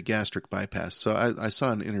had the gastric bypass. So I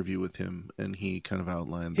saw an interview with him, and he kind of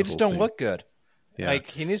outlined He the just whole don't thing. look good. Yeah. Like,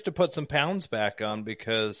 he needs to put some pounds back on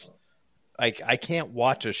because I can't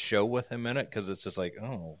watch a show with him in it because it's just like,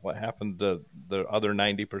 oh, what happened to the other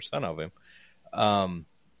 90% of him?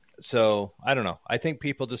 So, I don't know. I think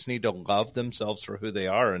people just need to love themselves for who they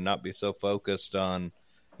are and not be so focused on,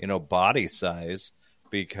 body size,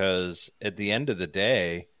 because at the end of the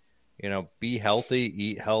day, be healthy,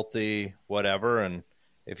 eat healthy, whatever. And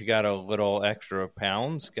if you got a little extra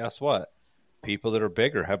pounds, guess what? People that are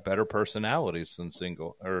bigger have better personalities than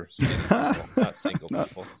single or skinny people. Not single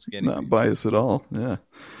people, skinny Not people. biased at all. Yeah.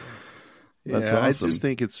 That's awesome. I just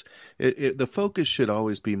think the focus should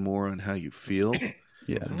always be more on how you feel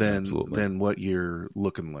Yeah. than what you're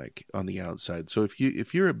looking like on the outside. So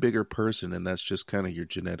if you're a bigger person and that's just kind of your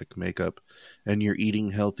genetic makeup and you're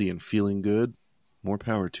eating healthy and feeling good, more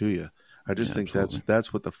power to you. I just think absolutely.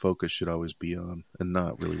 that's what the focus should always be on and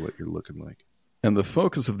not really what you're looking like. And the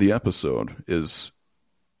focus of the episode is,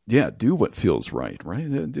 do what feels right?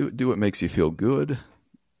 Do what makes you feel good.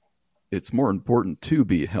 It's more important to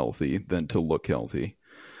be healthy than to look healthy.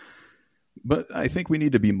 But I think we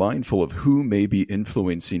need to be mindful of who may be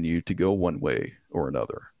influencing you to go one way or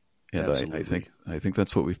another. And I think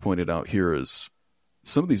that's what we've pointed out here is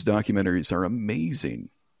some of these documentaries are amazing.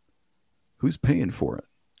 Who's paying for it?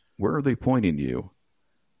 Where are they pointing you?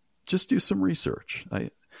 Just do some research.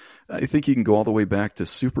 I think you can go all the way back to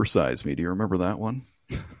Super Size Me. Do you remember that one?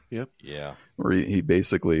 Yep. Yeah. Where he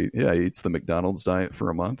basically, he eats the McDonald's diet for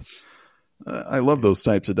a month. I love those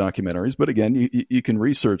types of documentaries. But again, you can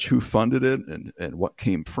research who funded it and what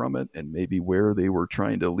came from it and maybe where they were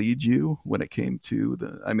trying to lead you when it came to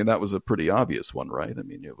that was a pretty obvious one, right? I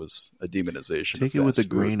mean, it was a demonization. Take it with a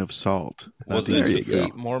grain of salt. Was There it you to go.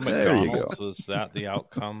 eat more There you McDonald's? go. Was that the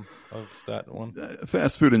outcome of that one?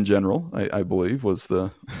 Fast food in general, I believe, was the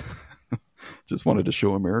just wanted to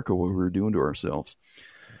show America what we were doing to ourselves.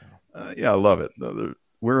 I love it.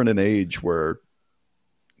 We're in an age where,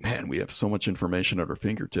 man, we have so much information at our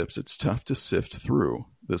fingertips. It's tough to sift through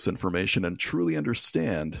this information and truly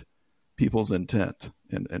understand people's intent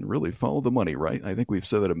and really follow the money, right? I think we've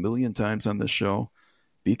said that a million times on this show.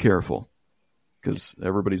 Be careful because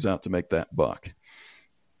everybody's out to make that buck.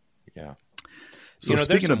 Yeah. So there's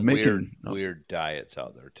speaking of some making weird diets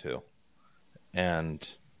out there too. And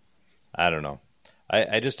I don't know.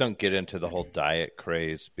 I just don't get into the whole diet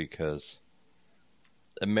craze because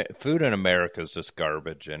food in America is just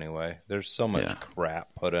garbage anyway. There's so much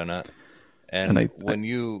crap put in it. And when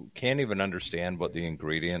you can't even understand what the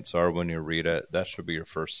ingredients are when you read it, that should be your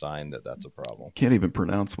first sign that that's a problem. Can't even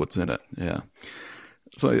pronounce what's in it. Yeah.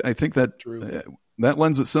 So I think that that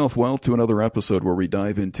lends itself well to another episode where we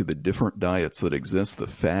dive into the different diets that exist, the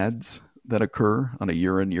fads that occur on a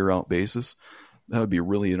year in, year out basis. That would be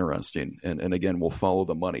really interesting. And again, we'll follow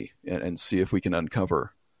the money and see if we can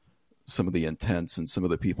uncover some of the intents and some of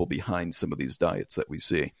the people behind some of these diets that we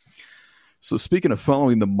see. So speaking of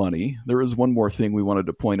following the money, there is one more thing we wanted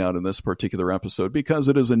to point out in this particular episode because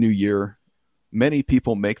it is a new year. Many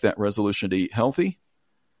people make that resolution to eat healthy.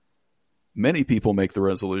 Many people make the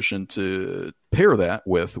resolution to pair that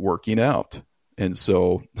with working out. And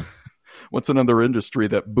so what's another industry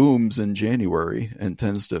that booms in January and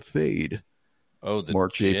tends to fade? Oh, the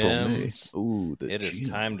March, gyms. April, May. Ooh, It is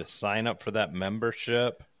time to sign up for that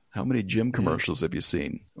membership. How many gym commercials have you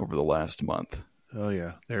seen over the last month? Oh,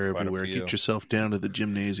 yeah. They're Quite a everywhere. few. Get yourself down to the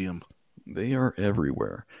gymnasium. They are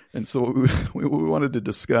everywhere. And so we wanted to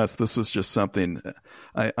discuss, this was just something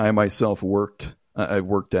I myself worked. I've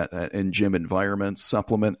worked in gym environments,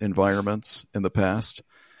 supplement environments in the past.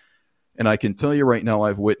 And I can tell you right now,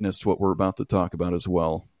 I've witnessed what we're about to talk about as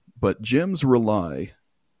well. But gyms rely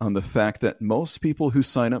on the fact that most people who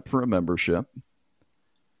sign up for a membership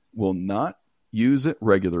will not use it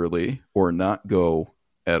regularly or not go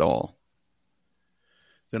at all.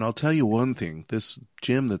 Then I'll tell you one thing. This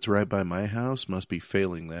gym that's right by my house must be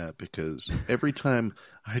failing that, because every time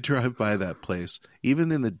I drive by that place,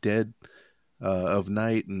 even in the dead of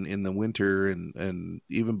night and in the winter and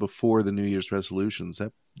even before the New Year's resolutions,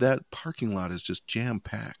 that parking lot is just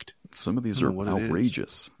jam-packed. Some of these are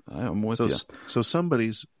outrageous. I'm with you. So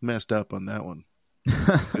somebody's messed up on that one,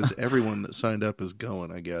 because everyone that signed up is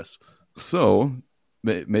going, I guess. So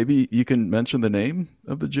maybe you can mention the name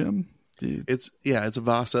of the gym. It's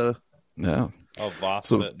Vasa. Yeah. Oh,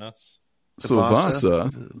 Vasa Fitness. So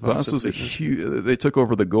Vasa's a huge. They took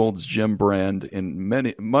over the Gold's Gym brand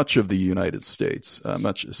in much of the United States,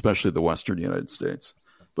 especially the Western United States.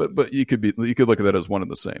 But you could look at that as one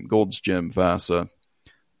and the same. Gold's Gym, Vasa.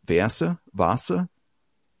 Maybe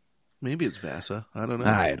it's Vasa. I don't know.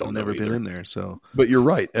 I've never been in there, so. But you're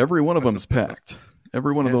right. Every one of them is packed.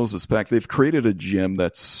 Every one of those is packed. They've created a gym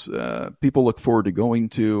that's people look forward to going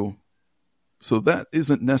to. So that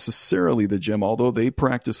isn't necessarily the gym, although they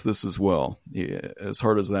practice this as well, as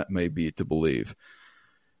hard as that may be to believe.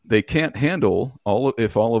 They can't handle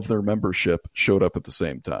if all of their membership showed up at the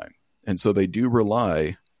same time. And so they do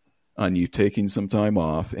rely on you taking some time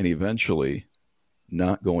off and eventually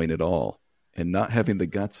not going at all and not having the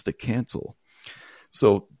guts to cancel.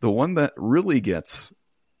 So the one that really gets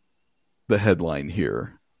the headline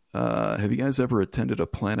here, have you guys ever attended a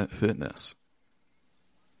Planet Fitness?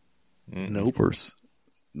 Nope. Of course.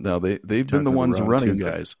 Now they've been the ones running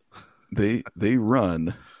guys. They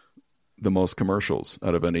run the most commercials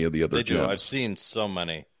out of any of the other They do. gyms. I've seen so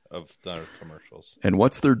many of their commercials. And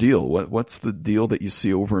what's their deal? What's the deal that you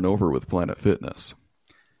see over and over with Planet Fitness?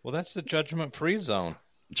 Well, that's the judgment-free zone.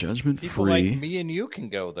 Judgment-free. People like me and you can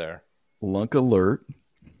go there. Lunk alert.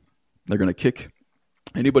 They're going to kick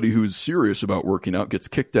anybody who's serious about working out gets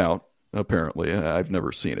kicked out. Apparently, I've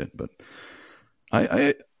never seen it, but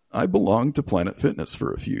I belonged to Planet Fitness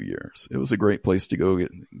for a few years. It was a great place to go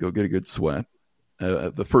get a good sweat.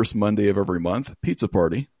 The first Monday of every month, pizza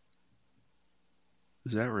party.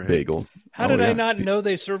 Is that right? Bagel. How did I not know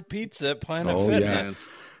they serve pizza at Planet Fitness?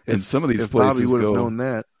 Yeah. And some of these if places Bobby would have known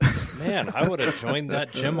that. Man, I would have joined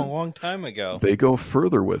that gym a long time ago. They go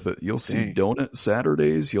further with it. You'll see donut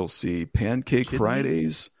Saturdays. You'll see pancake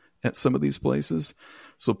Fridays at some of these places.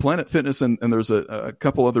 So Planet Fitness, and there's a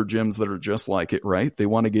couple other gyms that are just like it, right? They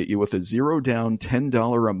want to get you with a zero down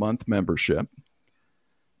 $10 a month membership.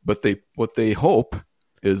 But what they hope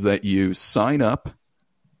is that you sign up,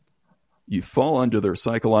 you fall under their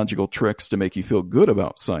psychological tricks to make you feel good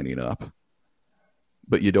about signing up,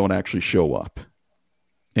 but you don't actually show up.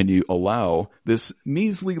 And you allow this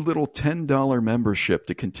measly little $10 membership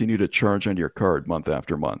to continue to charge on your card month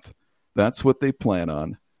after month. That's what they plan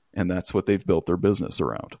on, and that's what they've built their business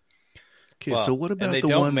around. Okay, so what about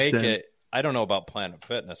the ones that... I don't know about Planet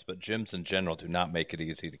Fitness, but gyms in general do not make it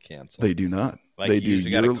easy to cancel. They do not. You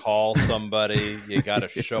got to call somebody. You got to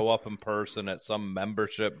show up in person at some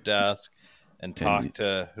membership desk and talk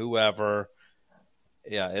to whoever.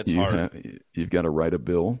 Yeah, it's hard. You've got to write a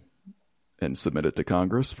bill and submit it to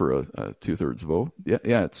Congress for a 2/3 vote.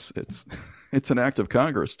 Yeah, it's an act of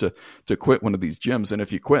Congress to quit one of these gyms. And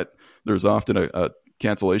if you quit, there's often a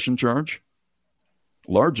cancellation charge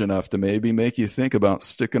large enough to maybe make you think about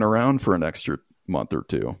sticking around for an extra month or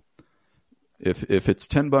two. If it's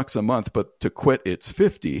 $10 a month, but to quit it's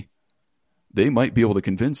 $50, they might be able to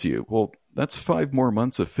convince you, well, that's 5 more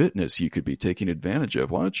months of fitness you could be taking advantage of.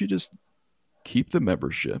 Why don't you just keep the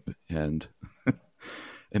membership and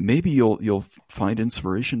maybe you'll find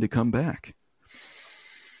inspiration to come back.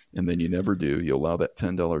 And then you never do. You allow that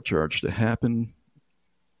 $10 charge to happen.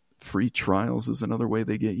 Free trials is another way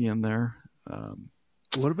they get you in there.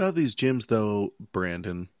 What about these gyms, though,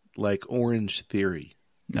 Brandon, like Orange Theory?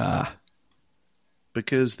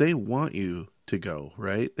 Because they want you to go,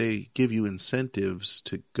 right? They give you incentives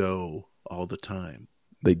to go all the time.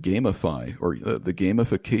 They gamify, or the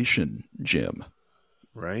gamification gym.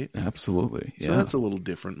 Right? Absolutely. So that's a little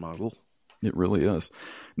different model. It really is.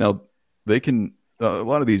 Now, they can, a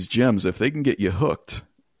lot of these gyms, if they can get you hooked,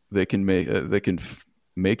 they can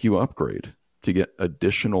make you upgrade to get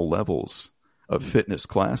additional levels of fitness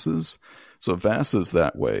classes. So VAS is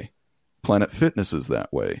that way. Planet Fitness is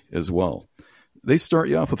that way as well. They start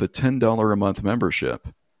you off with a $10 a month membership.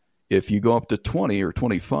 If you go up to 20 or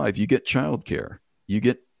 25, you get childcare. You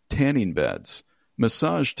get tanning beds,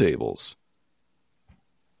 massage tables,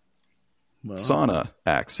 sauna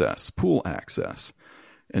access, pool access.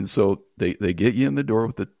 And so they get you in the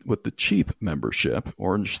door with the cheap membership.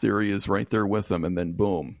 Orange Theory is right there with them. And then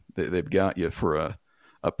boom, they've got you for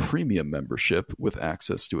a premium membership with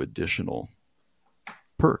access to additional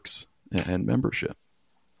perks and membership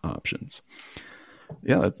options.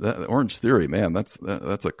 Yeah, that Orange Theory, man, that's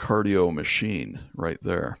a cardio machine right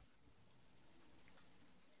there.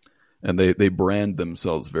 And they brand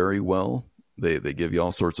themselves very well. They give you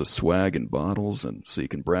all sorts of swag and bottles, and so you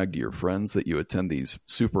can brag to your friends that you attend these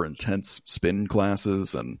super intense spin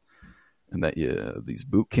classes and that these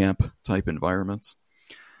boot camp type environments.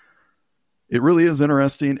 It really is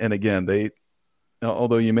interesting. And again,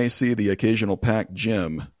 although you may see the occasional packed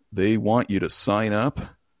gym, they want you to sign up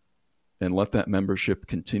and let that membership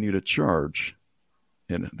continue to charge.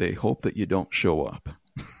 And they hope that you don't show up.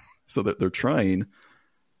 So that they're trying,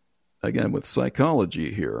 again, with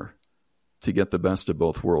psychology here, to get the best of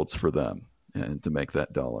both worlds for them and to make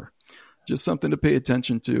that dollar. Just something to pay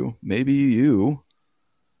attention to. Maybe you,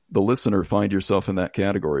 the listener, find yourself in that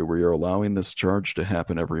category where you're allowing this charge to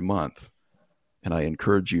happen every month. And I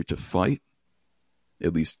encourage you to fight.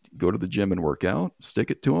 At least go to the gym and work out, stick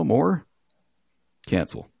it to them, or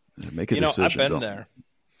cancel. Make a decision. I've been there.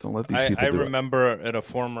 Don't let these people do it. I remember at a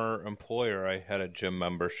former employer, I had a gym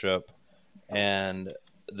membership, and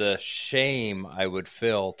the shame I would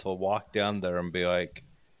feel to walk down there and be like,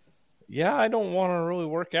 yeah, I don't want to really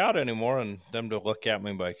work out anymore. And them to look at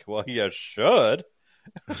me and be like, well, you should.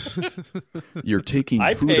 You're taking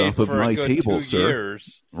food off of my table, sir.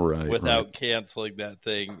 Years right, without canceling that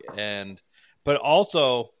thing. But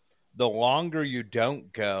also, the longer you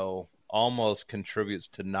don't go almost contributes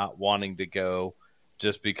to not wanting to go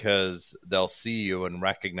just because they'll see you and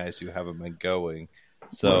recognize you haven't been going.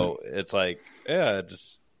 So it's like, yeah,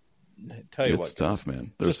 just tell you it's tough,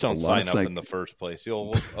 man. There's just don't sign up in the first place.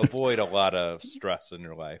 You'll avoid a lot of stress in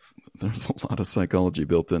your life. There's a lot of psychology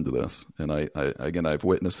built into this. And I've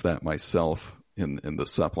witnessed that myself in the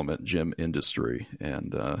supplement gym industry,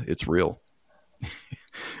 and it's real.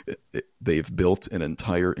 They've built an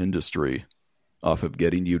entire industry off of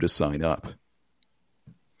getting you to sign up.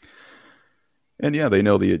 And yeah, they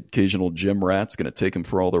know the occasional gym rat's going to take them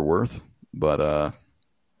for all they're worth, but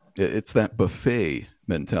it's that buffet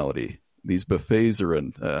mentality. These buffets are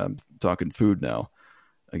in, I'm talking food now.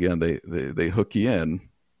 Again, they hook you in.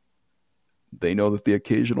 They know that the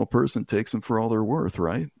occasional person takes them for all they're worth,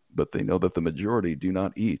 right? But they know that the majority do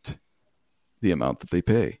not eat the amount that they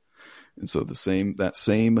pay. And so that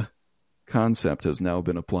same concept has now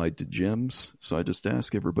been applied to gyms. So I just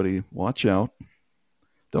ask everybody, watch out.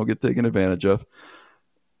 Don't get taken advantage of.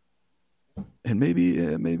 And maybe,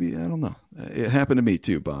 I don't know. It happened to me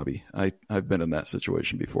too, Bobby. I've been in that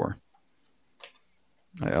situation before.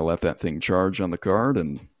 I let that thing charge on the card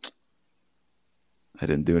and I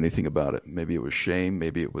didn't do anything about it. Maybe it was shame.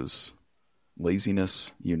 Maybe it was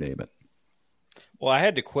laziness. You name it. Well, I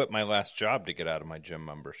had to quit my last job to get out of my gym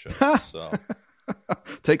membership. So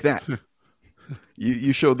take that.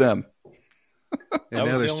 You showed them. And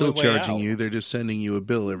now they're still charging you. They're just sending you a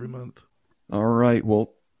bill every month. All right.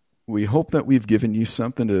 Well, we hope that we've given you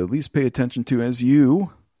something to at least pay attention to as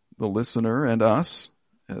you, the listener, and us,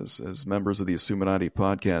 as members of the Assuminati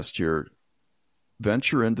podcast here,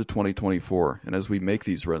 venture into 2024. And as we make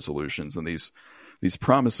these resolutions and these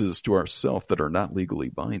promises to ourselves that are not legally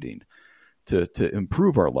binding to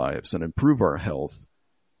improve our lives and improve our health,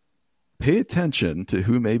 pay attention to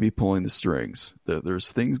who may be pulling the strings.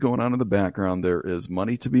 There's things going on in the background. There is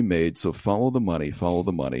money to be made. So follow the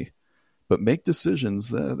money, but make decisions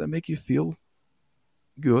that make you feel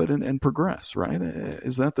good and progress, right?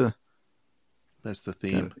 Is that that's the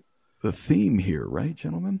theme. The theme here, right,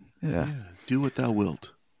 gentlemen? Yeah. Do what thou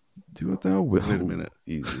wilt. Do what thou wilt. Wait a minute.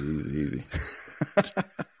 Easy.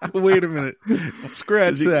 Wait a minute.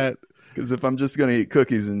 Scratch that. Because if I'm just going to eat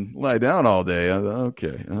cookies and lie down all day,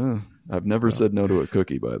 okay. I've never said no to a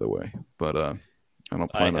cookie, by the way. But I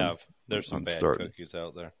don't plan on. There's some bad cookies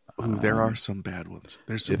out there. Ooh, there are some bad ones.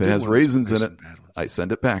 There's some if it has raisins in it, I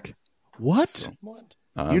send it back. What? So, What?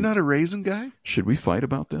 You're not a raisin guy? Should we fight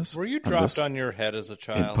about this? Were you dropped on your head as a in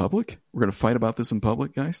child? public? We're going to fight about this in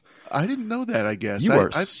public, guys? I didn't know that, I guess. You are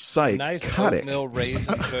Nice psychotic. oatmeal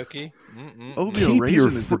raisin cookie. Oatmeal Keep raisin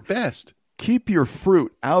your is the best. Keep your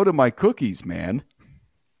fruit out of my cookies, man.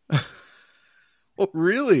 Oh,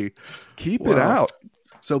 really? Keep Wow. it out.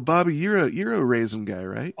 So, Bobby, you're a raisin guy,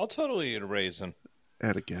 right? I'll totally eat a raisin.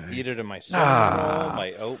 At a guy. Eat it in my cinnamon roll,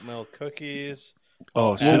 my oatmeal cookies.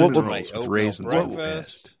 Oh, Add cinnamon it to well, my rolls with oatmeal raisins are the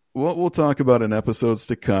breakfast. best. What we'll talk about in episodes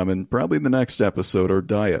to come, and probably the next episode, are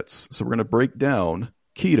diets. So we're going to break down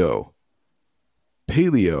keto,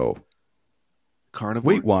 paleo, Carnivore.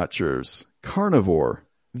 Weight Watchers, carnivore,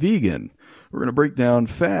 vegan. We're going to break down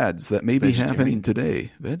fads that may be Vegetarian. happening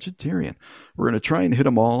today. Vegetarian. We're going to try and hit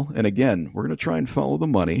them all. And again, we're going to try and follow the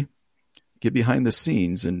money, get behind the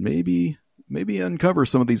scenes, and maybe uncover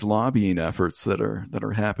some of these lobbying efforts that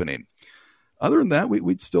are happening. Other than that,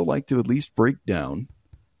 we'd still like to at least break down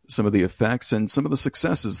some of the effects and some of the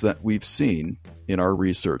successes that we've seen in our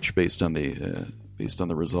research based on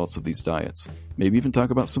the results of these diets. Maybe even talk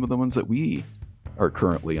about some of the ones that we are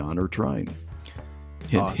currently on or trying.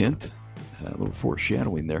 Hint, Awesome. hint. A little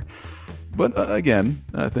foreshadowing there. But again,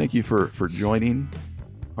 thank you for joining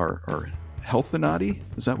our Healthinati.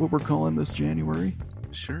 Is that what we're calling this January?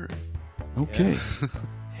 Sure. Okay.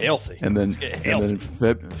 Healthy. And then, Let's get and healthy.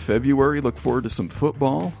 then in February, look forward to some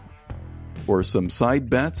football or some side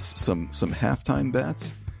bets, some halftime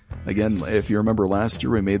bets. Again, if you remember last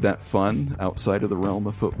year, we made that fun outside of the realm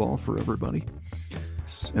of football for everybody.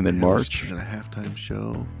 And then March. And a halftime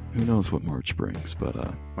show. Who knows what March brings, but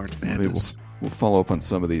March maybe Madness. we'll follow up on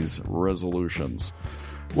some of these resolutions.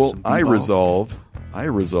 Well, Some I b-ball.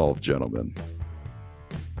 resolve, gentlemen,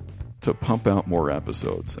 to pump out more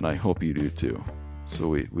episodes, and I hope you do too. So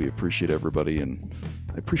we appreciate everybody, and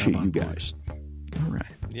I appreciate I'm you on board. guys. All right.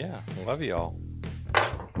 Yeah, love y'all.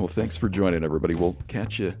 Well, thanks for joining, everybody. We'll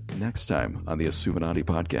catch you next time on the Assuminati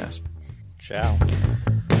Podcast. Ciao.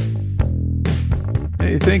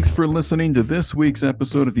 Hey, thanks for listening to this week's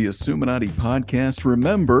episode of the Assuminati Podcast.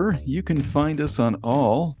 Remember, you can find us on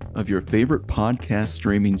all of your favorite podcast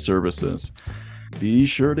streaming services. Be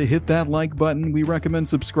sure to hit that like button. We recommend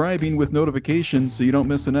subscribing with notifications so you don't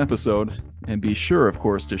miss an episode. And be sure, of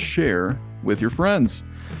course, to share with your friends.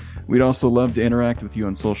 We'd also love to interact with you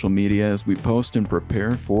on social media as we post and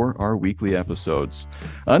prepare for our weekly episodes.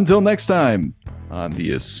 Until next time on the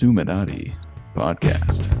Assuminati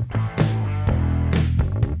Podcast.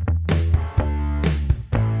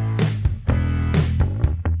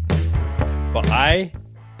 But I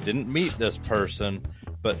didn't meet this person,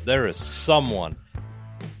 but there is someone.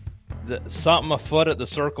 Something afoot at the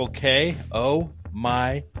Circle K. Oh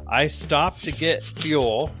my. I stopped to get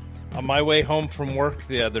fuel on my way home from work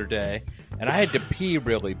the other day, and I had to pee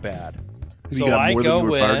really bad. You So got I more than you go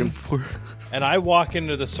were in, bargaining for. and I walk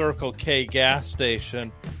into the Circle K gas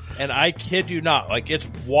station, and I kid you not, like it's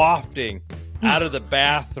wafting out of the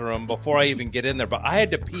bathroom before I even get in there. But I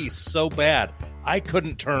had to pee so bad, I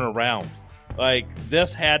couldn't turn around. Like,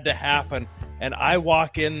 this had to happen. And I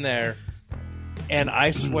walk in there, and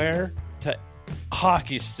I swear to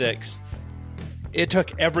hockey sticks, it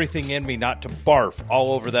took everything in me not to barf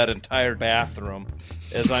all over that entire bathroom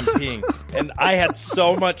as I'm peeing. And I had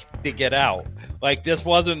so much to get out. Like, this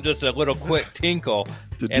wasn't just a little quick tinkle.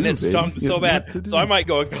 And it stunk so bad. So I might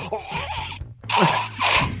go...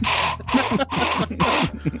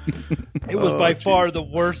 It was by far the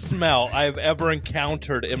worst smell I've ever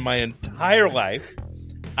encountered in my entire life.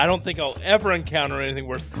 I don't think I'll ever encounter anything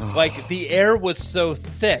worse. Like, the air was so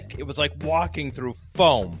thick, it was like walking through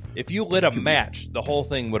foam. If you lit a match, the whole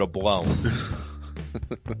thing would have blown.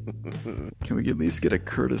 Can we at least get a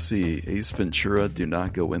courtesy Ace Ventura, do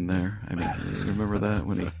not go in there? I mean, you remember that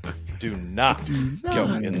when he... Do not go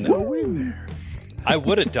in there. Go in there. I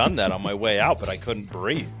would have done that on my way out, but I couldn't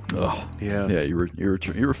breathe. Oh, Yeah. yeah, you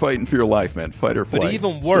were fighting for your life, man. Fight or flight. But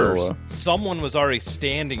even worse, So, someone was already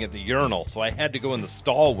standing at the urinal, so I had to go in the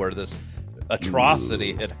stall where this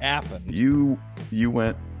atrocity had happened. you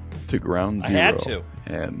went to ground I zero. had to.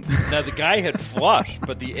 And Now, the guy had flushed,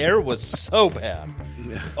 but the air was so bad.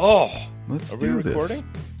 Oh, let's are we do recording?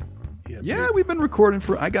 this. Yeah, we've been recording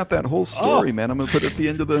for. I got that whole story, Oh. man. I'm gonna put it at the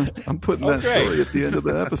end of the. I'm putting Oh, that great. story at the end of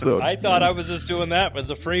the episode. I thought I was just doing that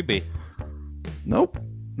as a freebie. Nope.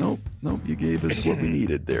 You gave us what we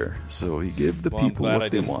needed there. So you give the Well, I'm people glad what I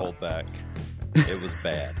they didn't want. hold back. It was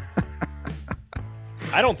bad.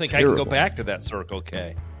 I don't think I can go Terrible. back to that Circle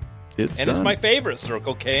K. It's And done. it's my favorite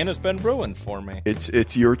Circle K, and it's been ruined for me.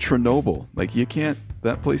 It's your Chernobyl. Like, you can't.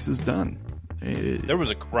 That place is done. There was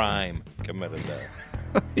a crime committed there.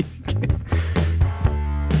 You can't-